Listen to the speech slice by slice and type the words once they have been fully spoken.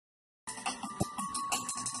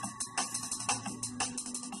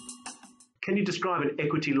Can you describe an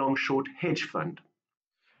equity long-short hedge fund?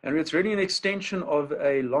 And it's really an extension of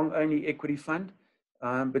a long-only equity fund,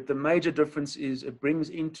 but the major difference is it brings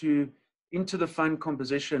into the fund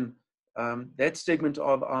composition that segment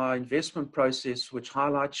of our investment process which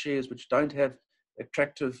highlights shares which don't have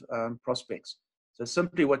attractive prospects. So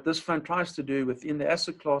simply what this fund tries to do within the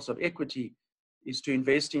asset class of equity is to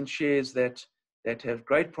invest in shares that have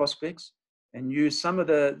great prospects and use some of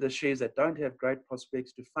the shares that don't have great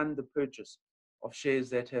prospects to fund the purchase of shares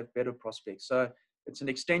that have better prospects. So it's an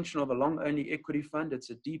extension of a long-only equity fund. It's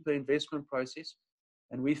a deeper investment process.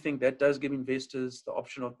 And we think that does give investors the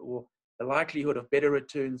option of, or the likelihood of better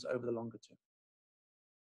returns over the longer term.